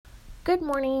Good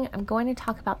morning. I'm going to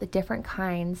talk about the different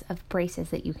kinds of braces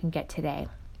that you can get today.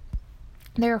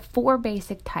 There are 4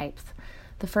 basic types.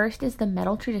 The first is the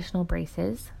metal traditional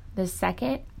braces. The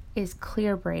second is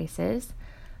clear braces.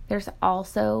 There's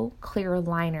also clear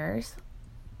liners,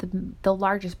 the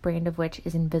largest brand of which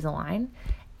is Invisalign,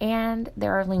 and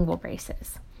there are lingual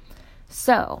braces.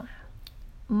 So,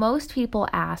 most people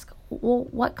ask, well,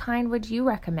 what kind would you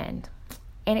recommend?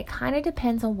 And it kind of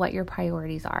depends on what your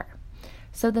priorities are.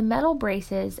 So the metal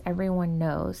braces, everyone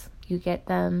knows. You get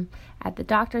them at the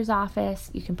doctor's office.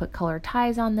 You can put colored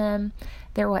ties on them.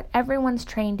 They're what everyone's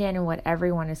trained in and what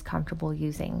everyone is comfortable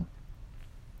using.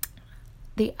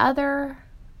 The other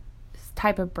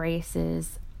type of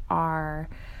braces are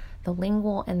the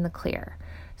lingual and the clear.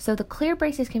 So the clear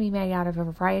braces can be made out of a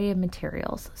variety of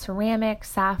materials, ceramic,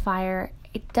 sapphire.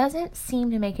 It doesn't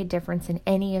seem to make a difference in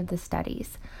any of the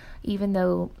studies, even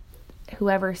though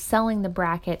whoever's selling the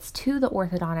brackets to the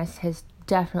orthodontist has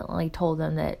definitely told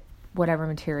them that whatever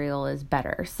material is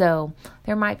better. So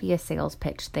there might be a sales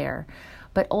pitch there,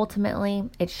 but ultimately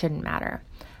it shouldn't matter.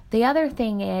 The other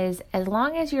thing is, as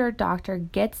long as your doctor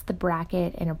gets the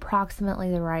bracket in approximately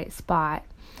the right spot,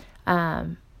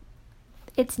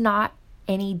 it's not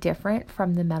any different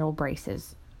from the metal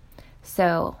braces.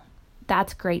 So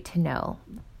that's great to know.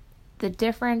 The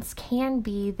difference can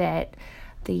be that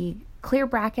the clear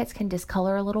brackets can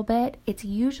discolor a little bit. It's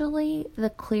usually the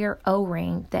clear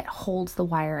O-ring that holds the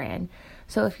wire in.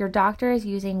 So if your doctor is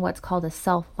using what's called a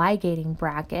self-ligating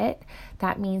bracket,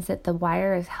 that means that the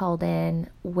wire is held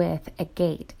in with a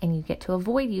gate, and you get to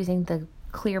avoid using the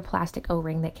clear plastic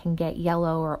O-ring that can get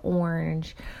yellow or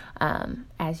orange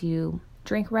as you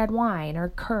drink red wine or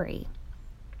curry.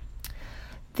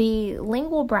 The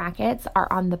lingual brackets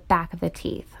are on the back of the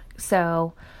teeth.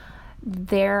 So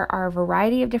there are a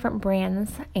variety of different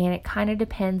brands, and it kind of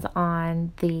depends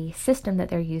on the system that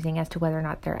they're using as to whether or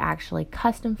not they're actually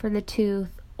custom for the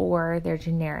tooth or they're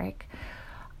generic.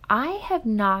 I have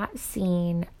not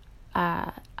seen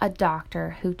a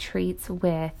doctor who treats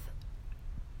with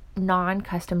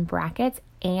non-custom brackets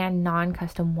and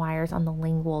non-custom wires on the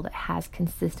lingual that has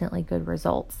consistently good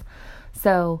results.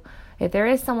 So if there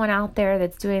is someone out there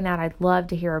that's doing that, I'd love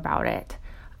to hear about it.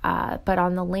 But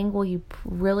on the lingual, you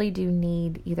really do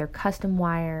need either custom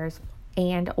wires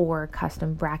and or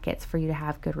custom brackets for you to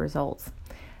have good results.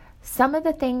 Some of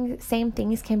the same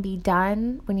things can be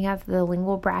done when you have the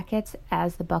lingual brackets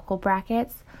as the buccal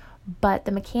brackets, but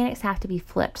the mechanics have to be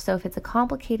flipped. So if it's a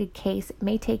complicated case, it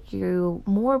may take you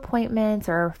more appointments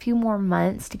or a few more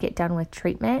months to get done with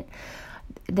treatment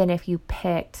than if you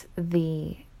picked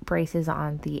the braces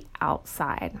on the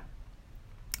outside,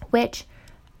 which,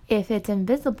 if it's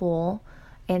invisible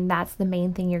and that's the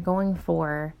main thing you're going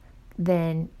for,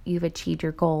 then you've achieved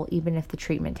your goal, even if the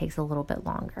treatment takes a little bit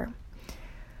longer.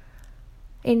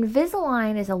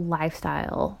 Invisalign is a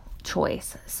lifestyle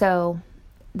choice. So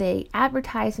the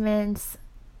advertisements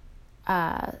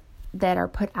that are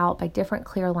put out by different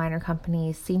clear aligner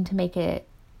companies seem to make it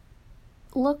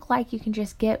look like you can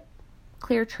just get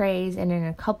clear trays, and in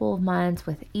a couple of months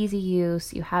with easy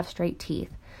use, you have straight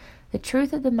teeth. The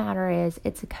truth of the matter is,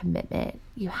 it's a commitment.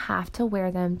 You have to wear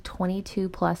them 22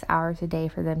 plus hours a day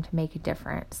for them to make a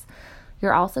difference.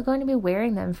 You're also going to be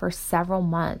wearing them for several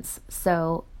months,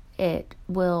 so it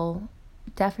will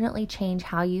definitely change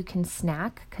how you can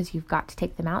snack because you've got to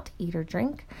take them out to eat or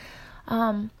drink.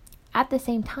 At the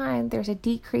same time, there's a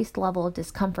decreased level of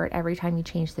discomfort every time you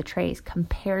change the trays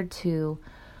compared to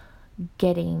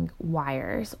getting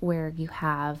wires where you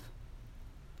have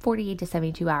 48 to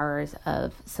 72 hours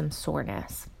of some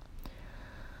soreness.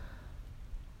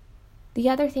 The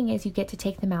other thing is you get to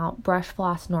take them out, brush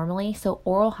floss normally, so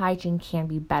oral hygiene can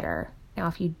be better. Now,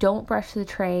 if you don't brush the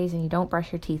trays and you don't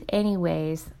brush your teeth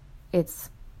anyways,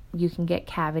 you can get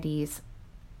cavities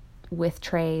with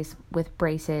trays, with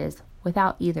braces,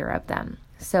 without either of them.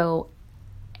 So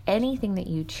anything that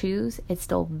you choose, it's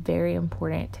still very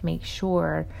important to make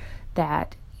sure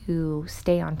that you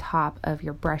stay on top of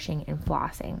your brushing and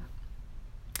flossing.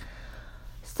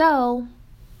 So,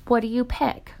 what do you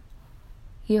pick?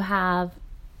 You have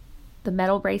the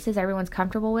metal braces everyone's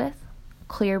comfortable with,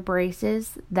 clear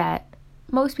braces that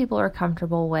most people are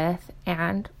comfortable with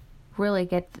and really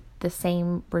get the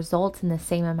same results in the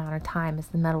same amount of time as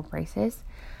the metal braces.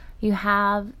 You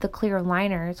have the clear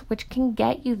liners, which can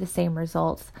get you the same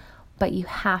results, but you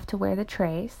have to wear the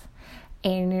trays.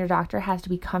 And your doctor has to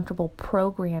be comfortable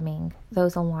programming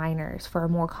those aligners for a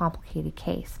more complicated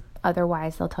case.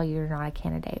 Otherwise, they'll tell you you're not a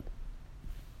candidate.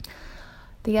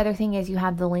 The other thing is you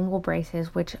have the lingual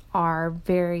braces, which are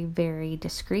very, very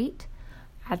discreet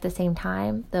at the same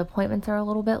time, the appointments are a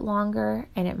little bit longer,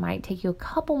 and it might take you a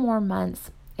couple more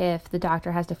months if the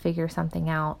doctor has to figure something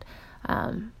out.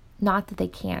 Not that they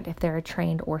can't if they're a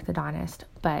trained orthodontist,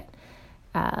 but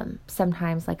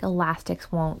sometimes like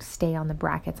elastics won't stay on the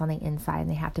brackets on the inside and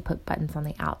they have to put buttons on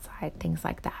the outside, things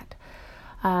like that.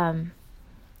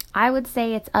 I would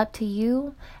say it's up to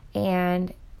you,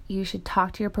 and you should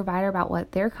talk to your provider about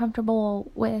what they're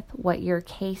comfortable with, what your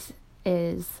case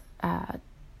is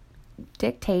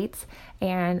dictates,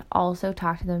 and also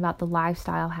talk to them about the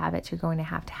lifestyle habits you're going to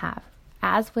have.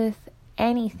 As with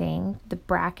anything, the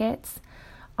brackets,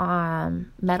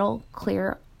 metal,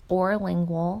 clear, or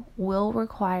lingual, will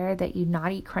require that you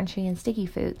not eat crunchy and sticky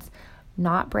foods,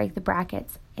 not break the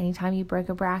brackets. Anytime you break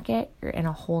a bracket, you're in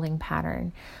a holding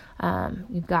pattern.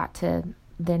 You've got to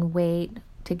then wait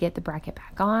to get the bracket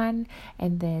back on,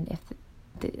 and then if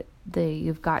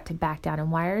you've got to back down in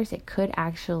wires, it could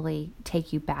actually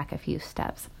take you back a few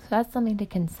steps. So that's something to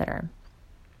consider.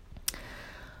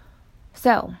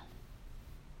 So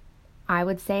I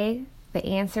would say the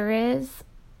answer is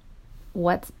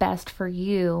what's best for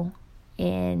you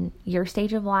in your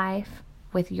stage of life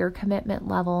with your commitment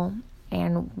level,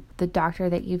 and the doctor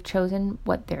that you've chosen,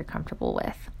 what they're comfortable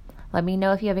with. Let me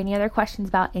know if you have any other questions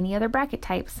about any other bracket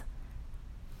types.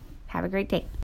 Have a great day.